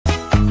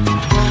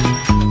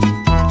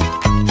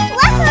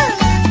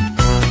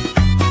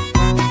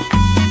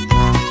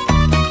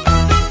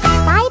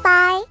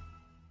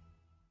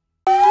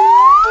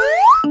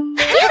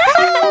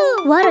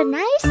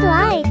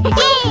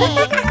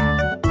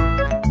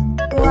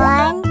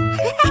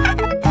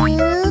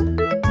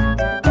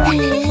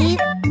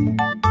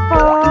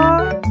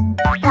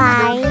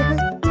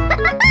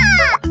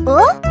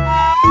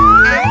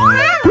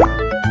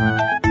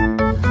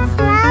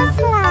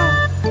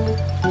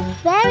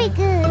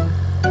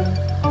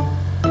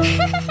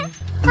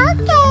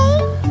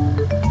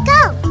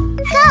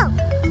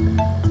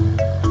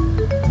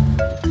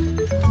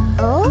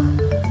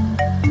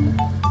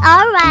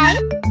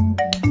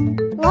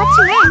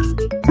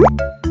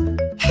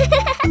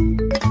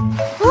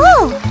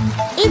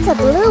a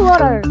blue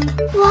water.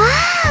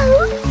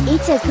 Wow!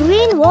 It's a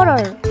green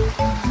water.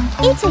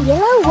 It's a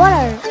yellow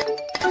water.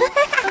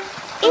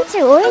 It's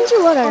an orange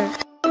water.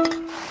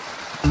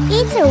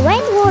 It's a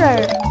red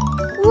water.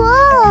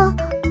 Whoa!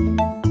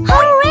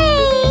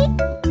 Hooray!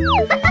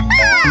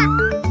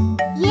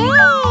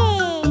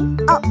 Yay!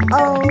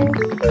 Uh-oh.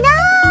 No!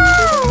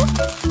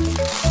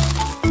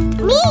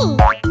 Me!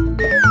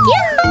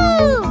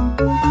 Yoo-hoo!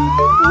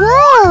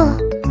 Whoa!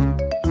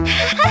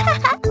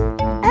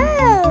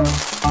 Oh!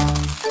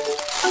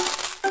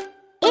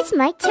 It's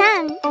my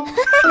turn.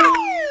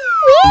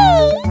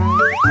 Whee!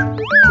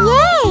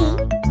 Yay!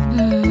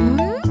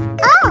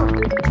 Oh!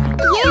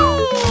 Yay!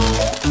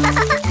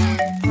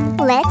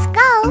 Let's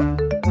go!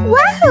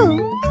 Wahoo!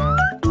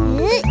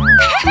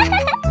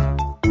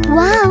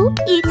 Wow,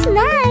 it's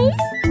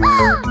nice!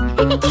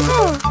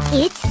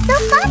 It's so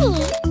funny!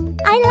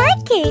 I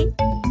like it!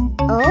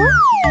 Oh?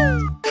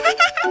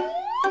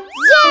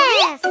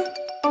 Yes!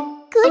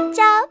 Good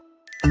job!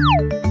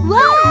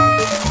 Wow!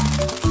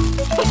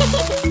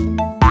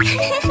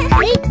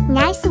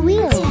 Nice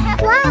wheel!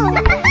 Wow!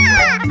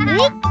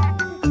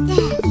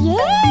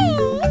 Yay!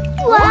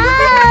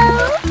 Wow!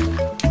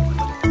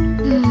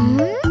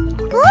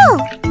 Oh!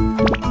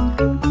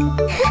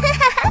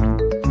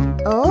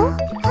 Oh?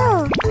 Oh!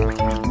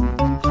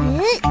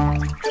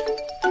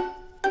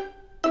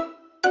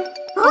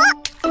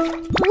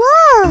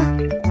 Whoa!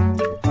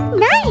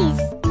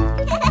 Nice!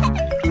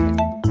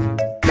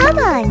 Come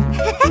on!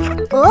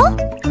 Oh?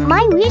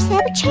 My wheels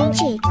have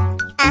changed.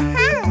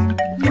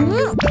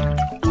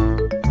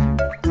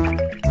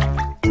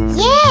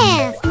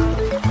 Yes!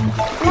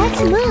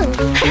 Let's move.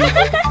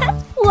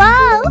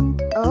 Wow!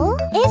 Oh,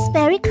 it's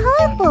very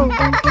colorful.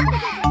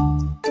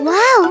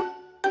 Wow!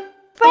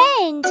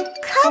 Friend,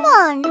 come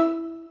on!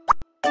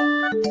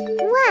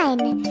 1,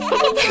 2,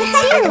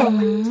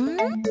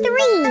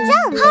 3,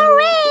 jump!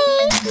 Hooray!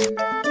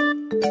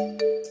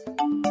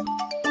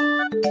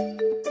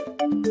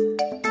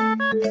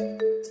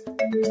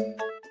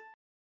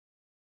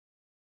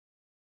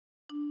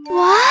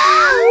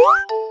 Wow!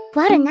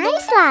 What a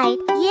nice slide!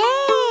 Yay!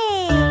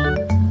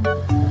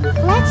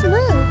 Let's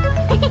move!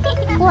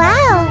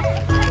 Wow!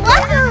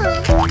 Wahoo!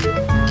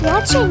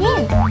 What's your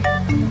name?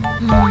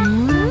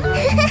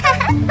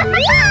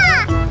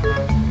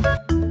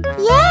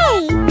 Yay!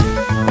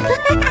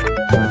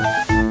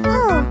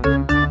 Oh.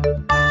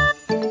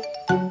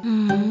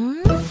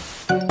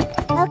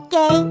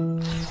 Okay.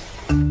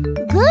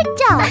 Good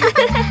job!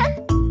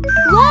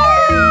 Wow!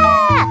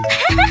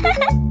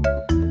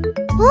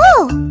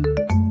 Oh!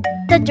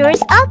 The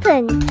door's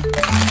open.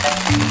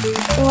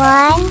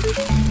 1,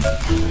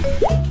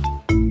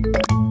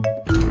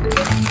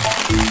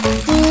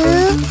 2,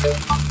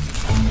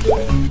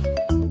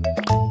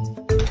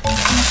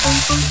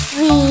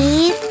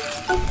 3,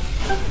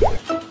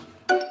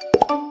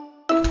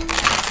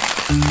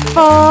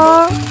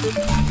 4,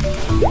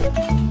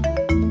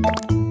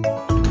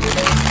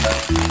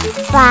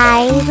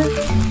 5,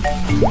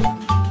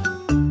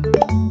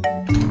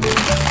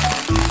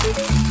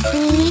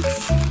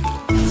 6.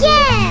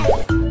 Yes!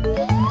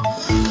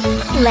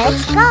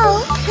 Let's go!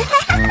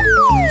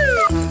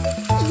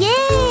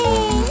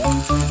 Yay!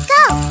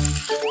 Go!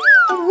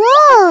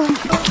 Whoa!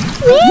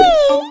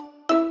 Whee!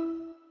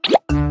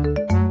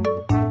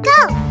 Go!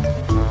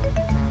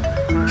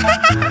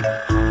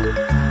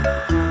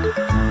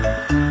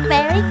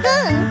 Very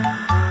good!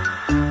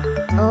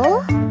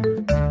 Oh?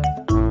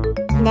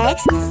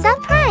 Next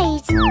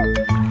surprise!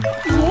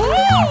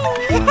 Yay!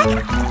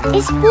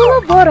 It's full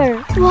of water!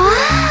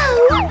 Wow!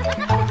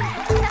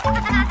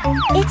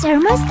 It's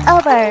almost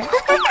over!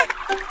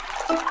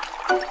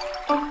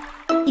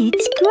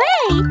 It's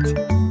great!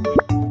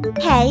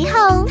 Hey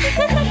ho!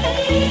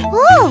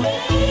 Oh!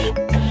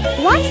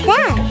 What's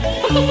that?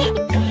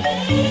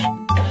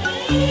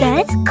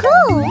 That's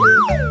cool!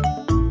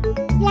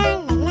 La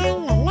la la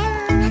la la!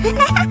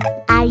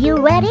 Are you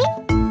ready?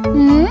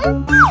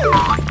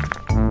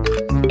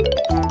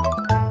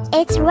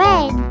 It's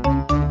red!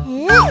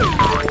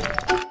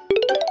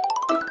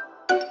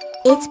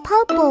 It's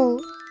purple!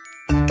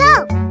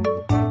 Go!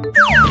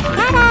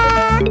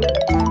 Ta-da!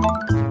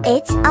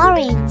 It's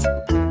orange!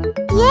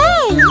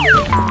 Yay!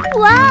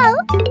 Wow!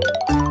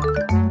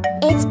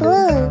 It's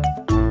blue!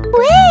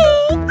 Whee!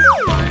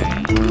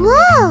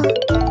 Whoa!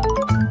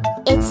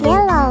 It's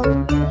yellow!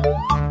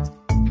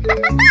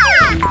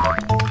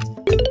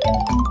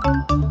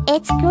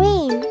 It's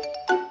green!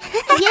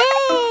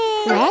 Yay!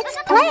 Let's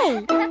play!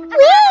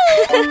 Whee!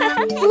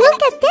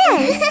 Look at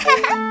this!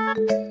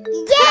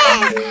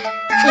 Yes!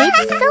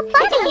 It's so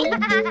funny!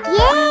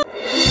 Yay!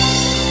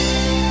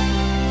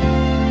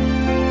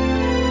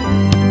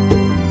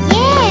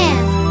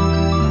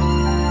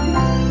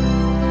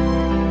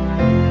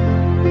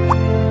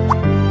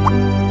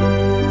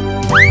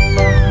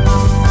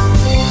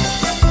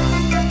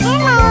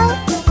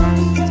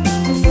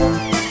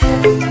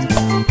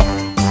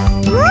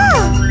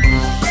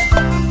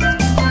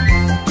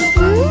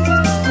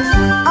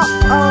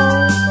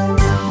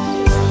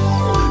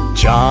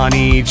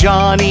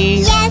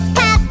 Johny, Yes,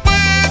 Papa.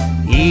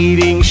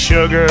 eating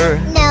sugar.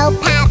 No,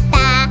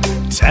 Papa.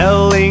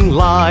 Telling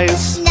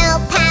lies. No,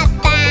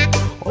 Papa.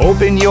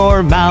 Open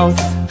your mouth.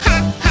 Ha,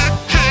 ha,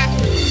 ha.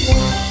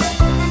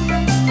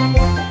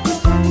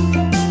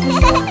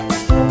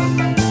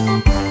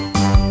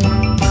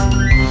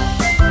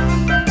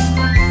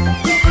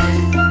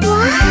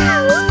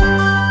 Wow!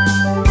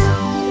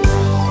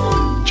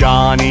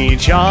 Johny,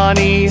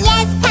 Johny.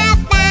 Yes,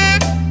 Papa.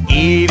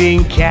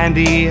 Eating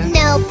candy.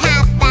 No,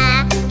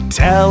 Papa.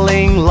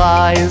 Telling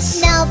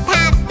lies. No, Papa.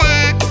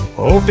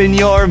 Open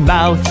your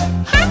mouth.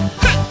 Ha,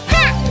 ha,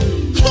 ha.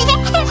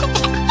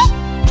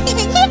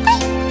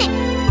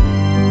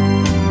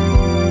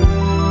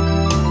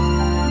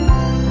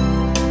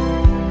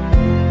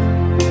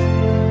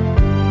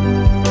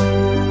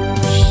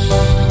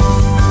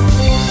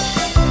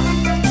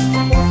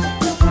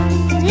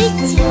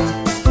 Itsy.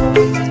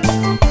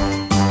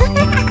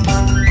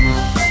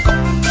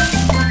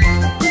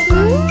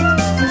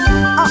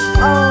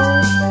 Uh-oh.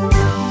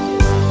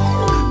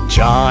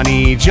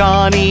 Johny,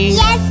 Johny.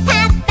 Yes, Papa.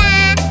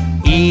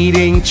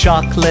 Eating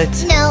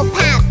chocolate. No,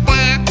 Papa.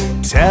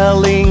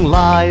 Telling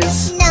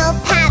lies. No,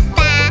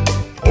 Papa.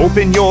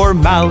 Open your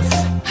mouth.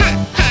 Ha,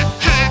 ha,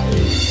 ha.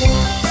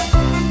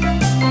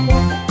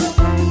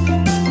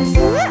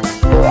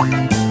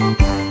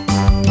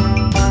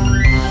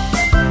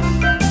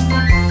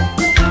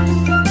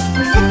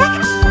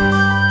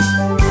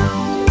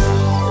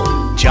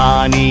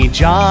 Johny,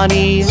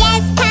 Johny.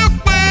 Yes,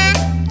 Papa.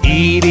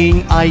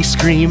 Eating ice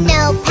cream.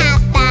 No,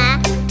 Papa.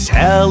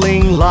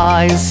 Telling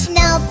lies.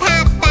 No,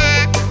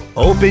 Papa.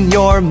 Open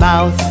your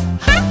mouth.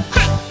 Ha,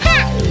 ha, ha.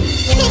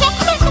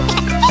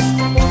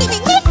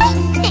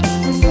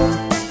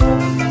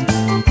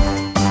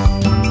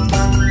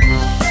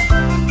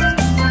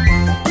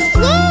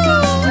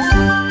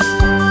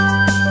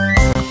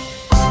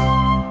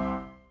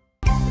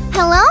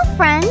 Hello,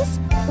 friends.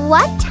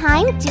 What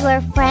time do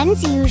our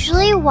friends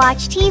usually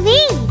watch TV?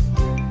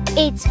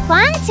 It's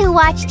fun to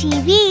watch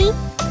TV,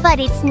 but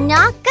it's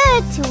not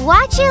good to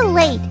watch it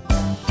late.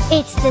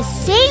 It's the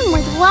same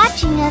with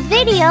watching a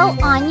video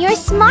on your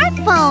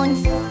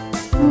smartphone.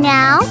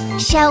 Now,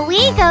 shall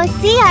we go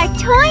see our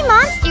toy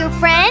monster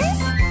friends?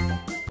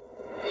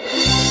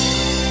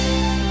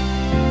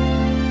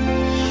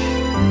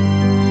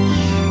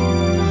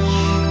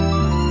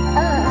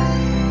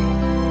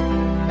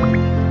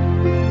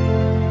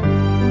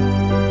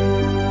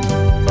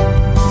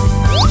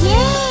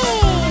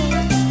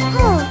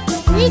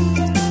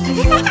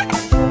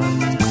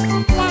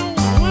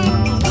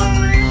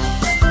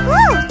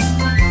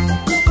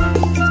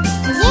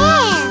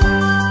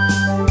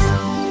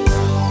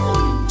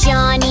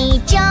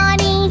 Johny,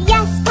 Johny,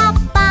 yes,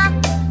 Papa.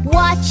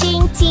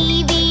 Watching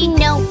TV,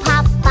 no,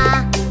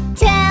 Papa.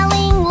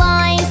 Telling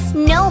lies,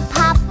 no,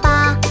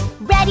 Papa.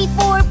 Ready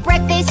for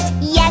breakfast,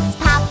 yes,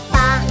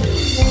 Papa.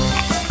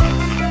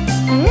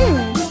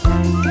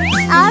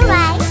 All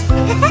right.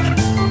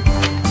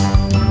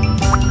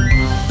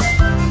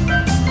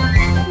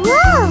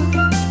 Whoa!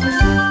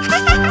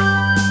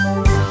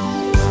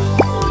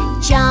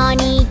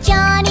 Johny,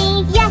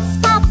 Johny, yes,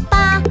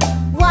 Papa.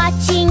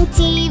 Watching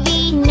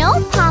TV,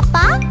 no,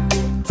 Papa.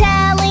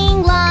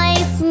 Telling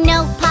lies,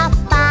 no,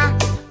 Papa.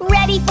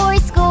 Ready for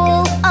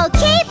school,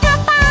 okay,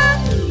 Papa.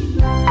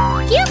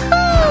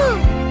 Yoo-hoo!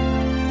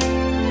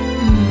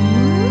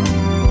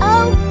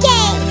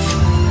 Okay.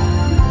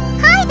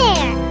 Hi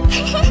there.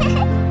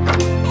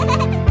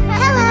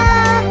 Hello.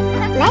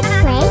 Let's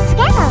play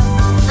together.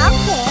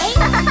 Okay.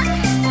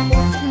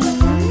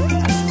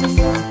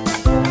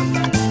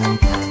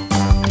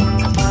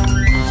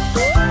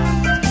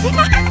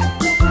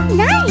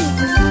 Nice.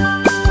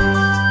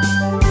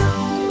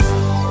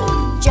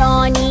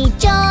 Johny,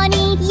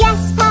 Johny,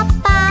 yes,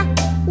 Papa.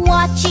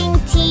 Watching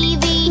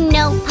TV,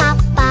 no,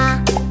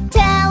 Papa.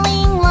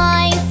 Telling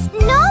lies,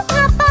 no,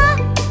 Papa.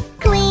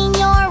 Clean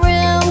your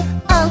room,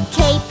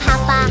 okay,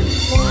 Papa.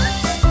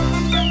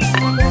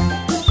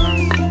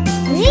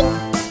 Yay!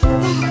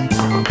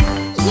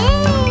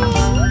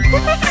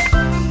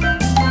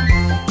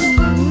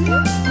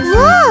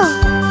 Whoa!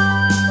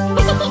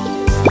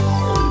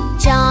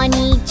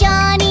 Johny,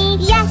 Johny,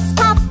 yes,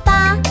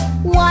 Papa.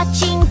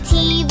 Watching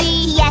TV,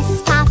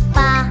 yes,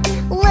 Papa.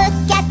 Look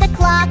at the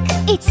clock,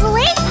 it's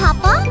late,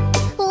 Papa.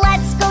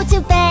 Let's go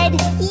to bed,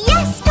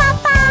 yes,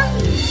 Papa.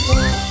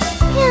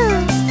 Phew.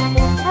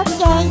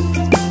 Okay.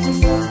 Good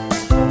night.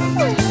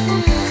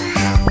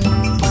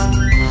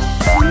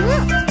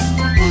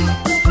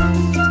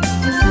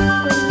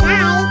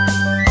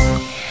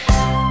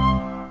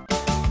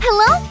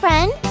 Hello,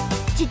 friend.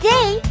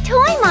 Today,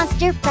 Toy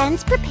Monster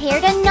Friends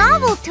prepared a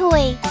novel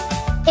toy.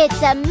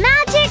 It's a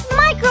magic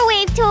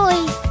microwave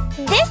toy.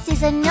 This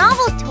is a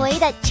novel toy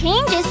that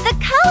changes the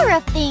color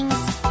of things.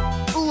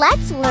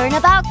 Let's learn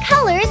about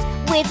colors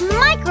with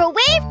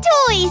microwave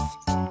toys.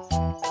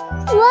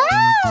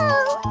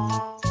 Wow!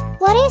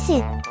 What is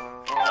it?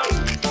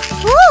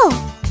 Whoa!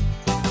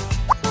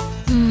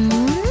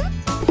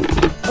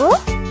 Oh?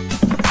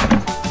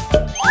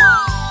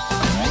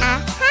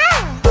 Aha!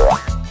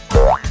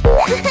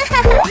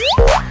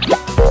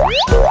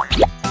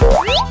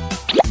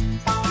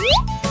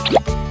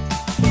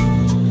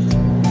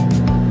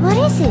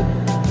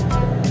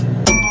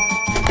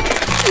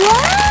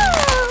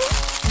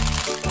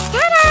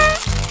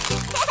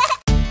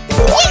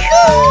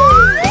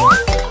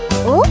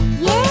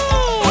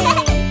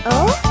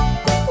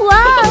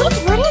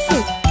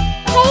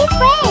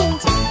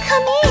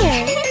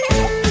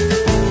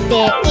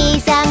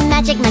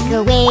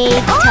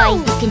 toy,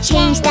 you can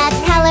change the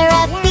color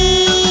of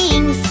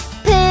things.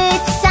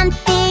 Put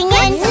something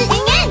in.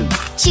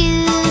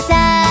 Choose a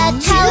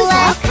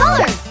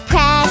color.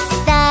 Press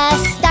the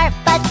start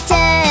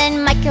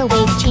button.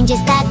 Microwave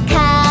changes the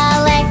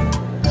color.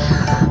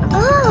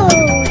 Oh,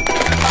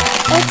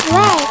 it's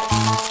red.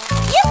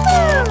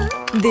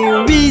 Yoo-hoo!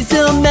 There is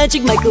a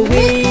magic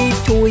microwave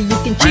toy. You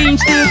can change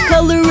the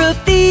color of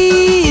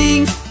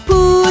things.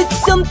 Put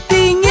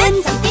something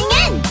in.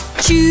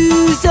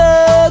 Choose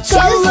a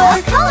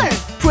color.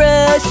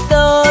 Press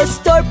the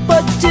start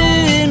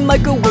button.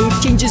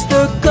 Microwave changes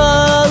the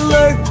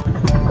color.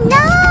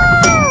 No!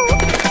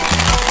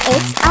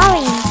 It's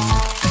orange.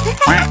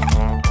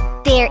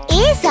 There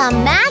is a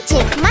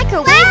magic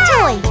microwave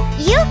toy.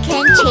 You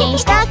can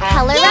change the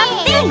color of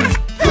things.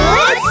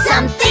 Put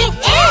something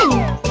in.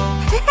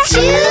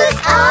 Choose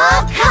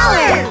a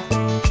color.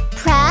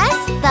 Press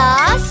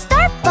the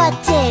start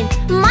button.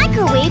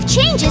 Microwave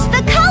changes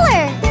the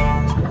color.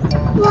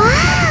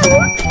 Wow!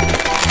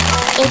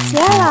 It's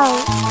yellow.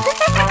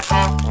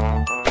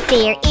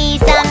 There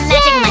is a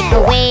magic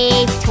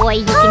microwave toy.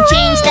 You can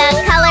change the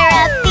color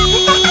of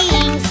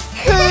things.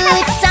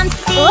 Put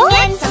something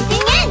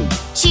in.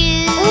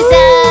 Choose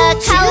a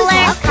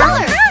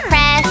color.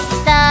 Press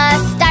the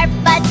start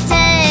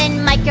button.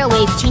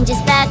 Microwave changes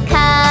the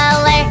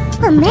color.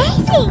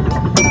 Amazing!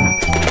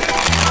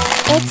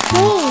 It's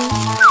green.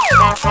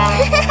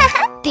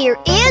 There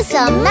is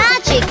a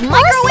magic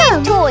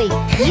microwave toy.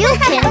 You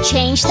can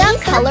change the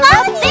color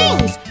of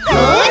things.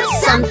 Put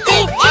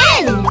something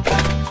in.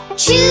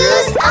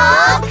 Choose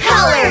a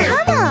color.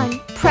 Come on.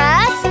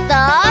 Press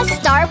the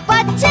start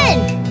button.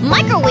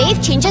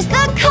 Microwave changes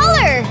the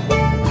color.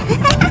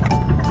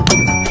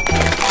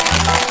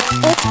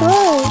 It's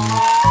blue.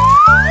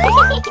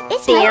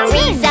 There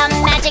is a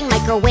magic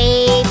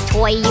microwave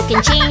toy. You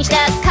can change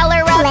the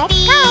color of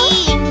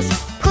things.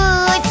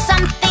 Put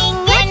something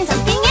in.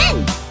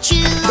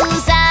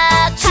 Choose a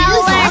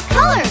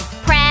color.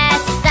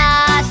 Press the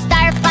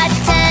start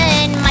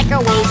button.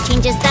 Microwave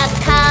changes the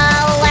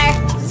color.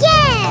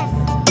 Yes!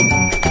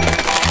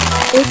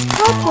 It's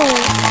purple.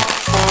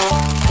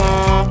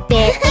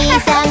 There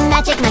is a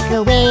magic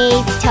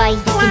microwave toy.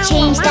 You can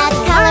change the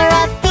color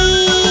of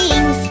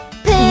things.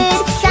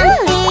 Put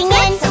something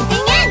in.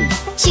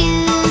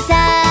 Choose a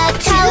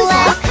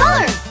color.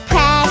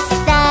 Press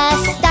the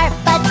start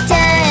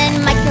button.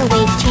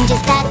 Microwave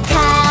changes the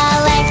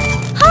color.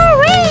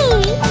 Hurry!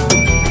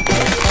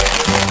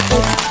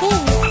 It's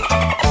pink.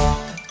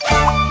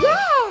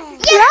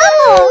 Yeah!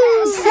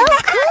 So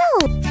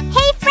cool!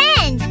 Hey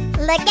friends,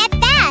 look at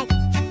that!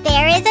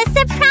 There is a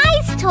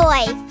surprise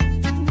toy.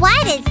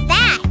 What is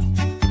that?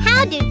 How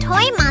do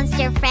toy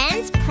monster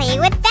friends play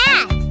with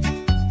that?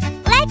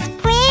 Let's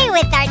play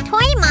with our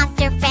toy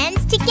monster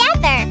friends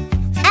together.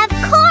 Of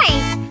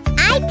course!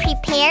 I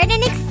prepared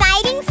an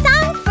exciting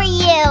song for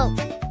you.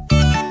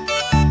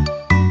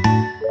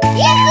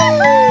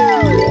 Yahoo!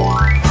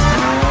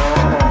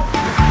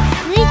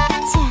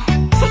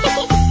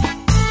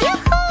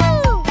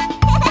 Yoo-hoo!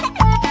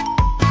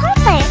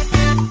 Perfect!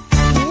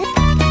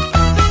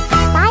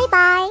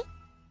 Bye-bye!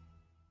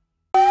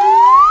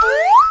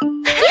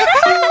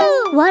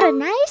 What a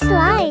nice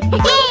slide!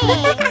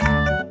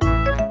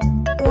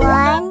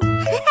 1,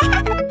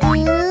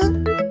 2,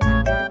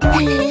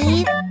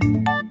 3,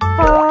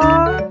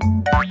 4,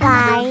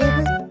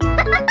 5.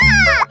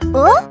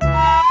 Oh?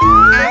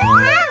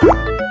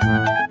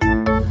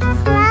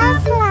 Slow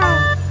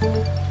slide.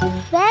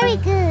 Very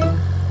good.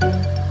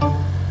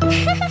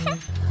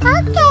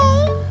 Okay.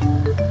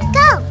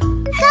 Go.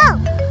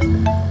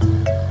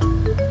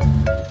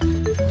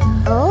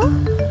 Oh?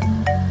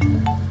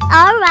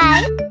 All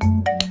right.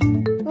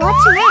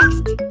 What's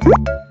next?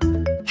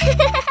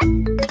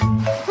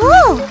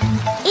 Oh,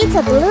 it's a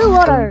blue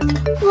water.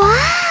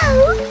 Wow!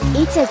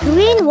 It's a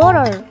green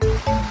water.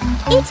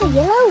 It's a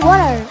yellow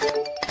water.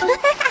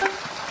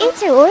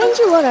 It's a orange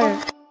water.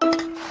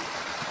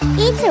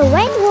 It's a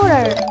red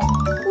water.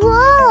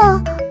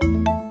 Whoa!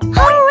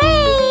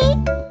 Hooray!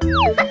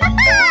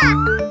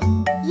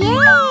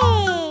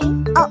 Yay!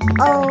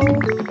 Uh-oh.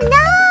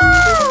 No!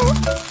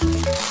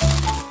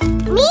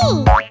 Me!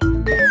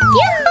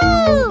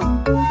 Yoo-hoo!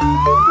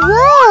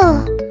 Whoa!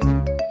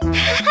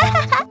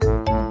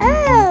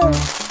 Oh!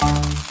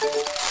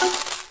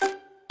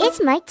 It's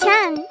my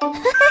turn.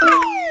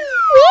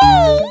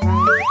 Whee!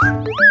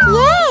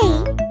 Yay!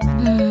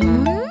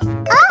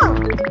 Oh!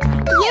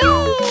 Yay!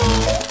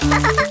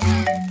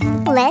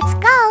 Let's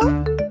go!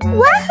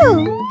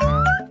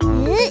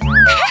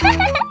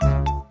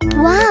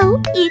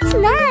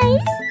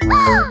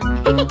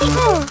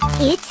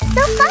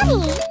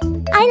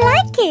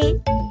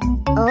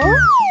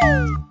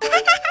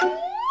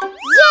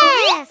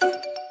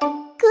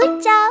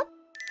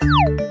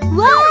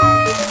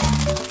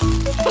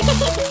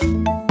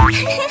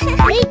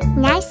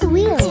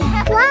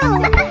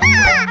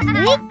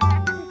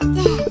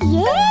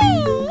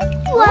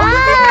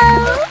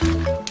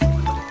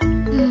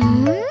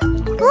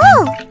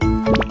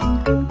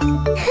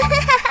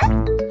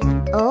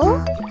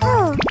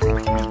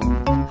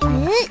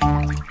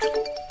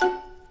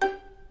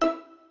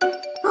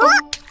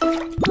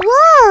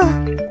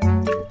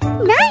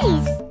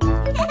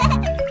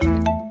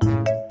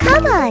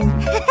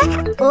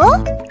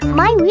 Oh,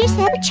 my wheels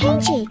have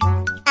changed.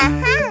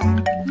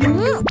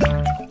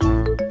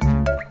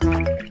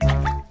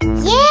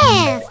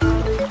 Yes!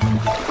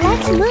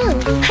 Let's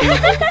move.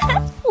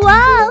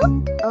 Wow!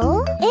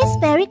 Oh, it's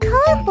very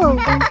colorful.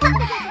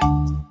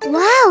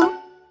 Wow!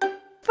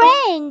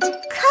 Friend,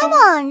 come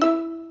on!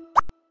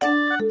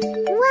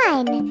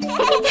 1, 2,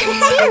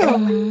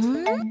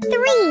 3,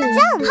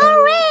 jump!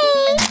 Hooray!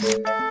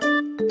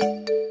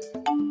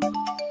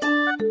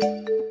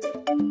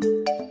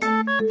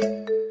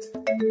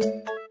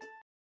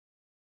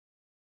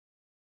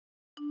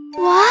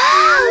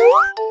 Wow!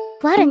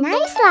 What a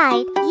nice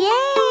slide!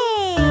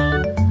 Yay!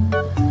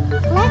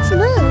 Let's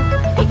move!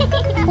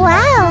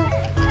 Wow!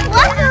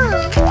 Wow!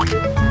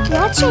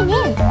 What's your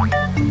name?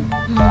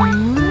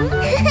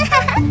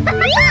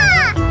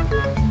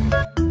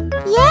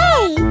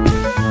 Yay!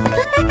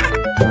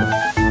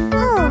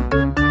 Oh.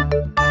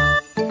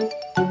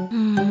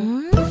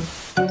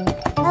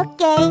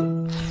 Okay.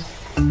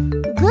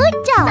 Good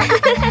job!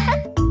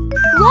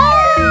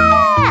 Wow!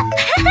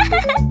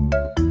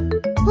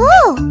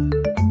 Oh!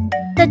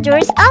 The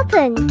door's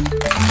open.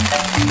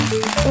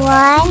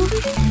 1,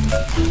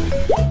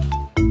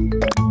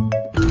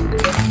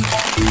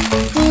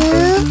 2,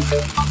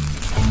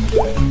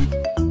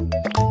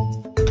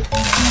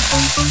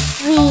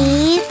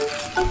 3,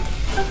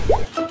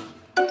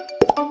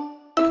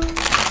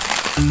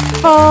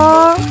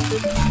 4,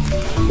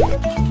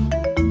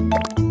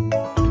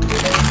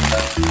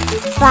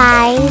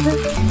 5,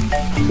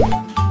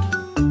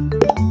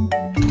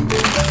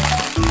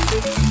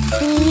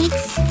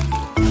 6.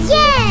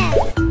 Yes!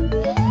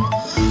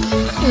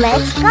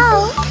 Let's go!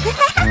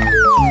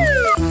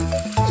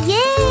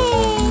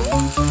 Yay!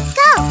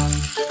 Go!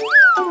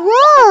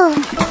 Whoa!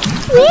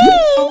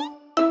 Whee!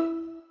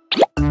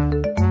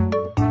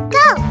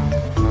 Go!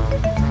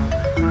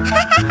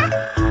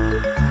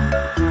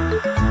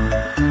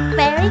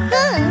 Very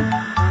good!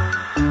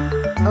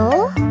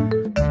 Oh?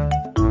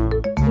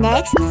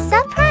 Next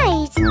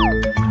surprise!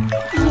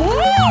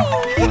 Yay!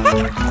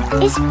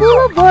 It's full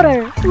of water!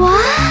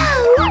 Wow!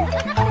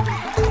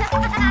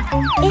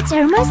 It's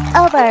almost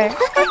over!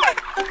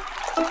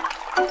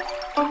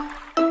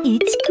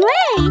 It's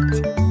great!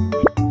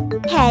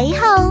 Hey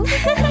ho!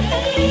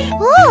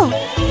 Whoa!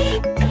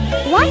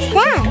 What's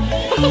that?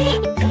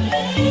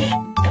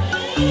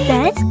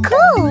 That's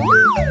cool!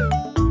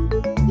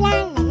 La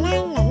la la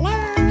la la!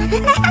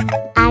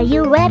 Are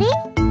you ready?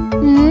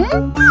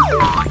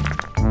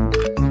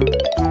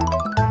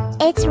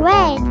 It's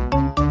red!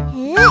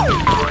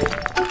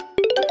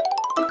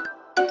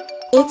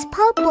 It's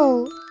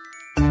purple!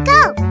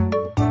 Go!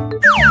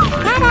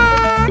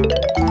 Ta-da!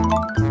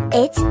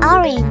 It's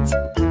orange!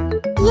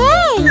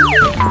 Yay!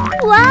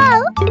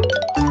 Wow!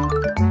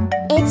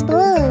 It's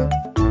blue!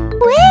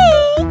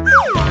 Whee!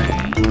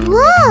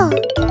 Whoa!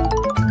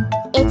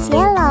 It's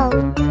yellow!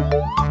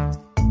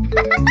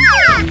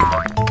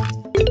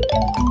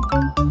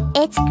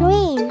 It's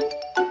green!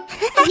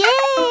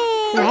 Yay!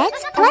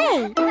 Let's play!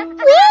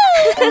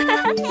 Whee!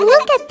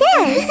 Look at this!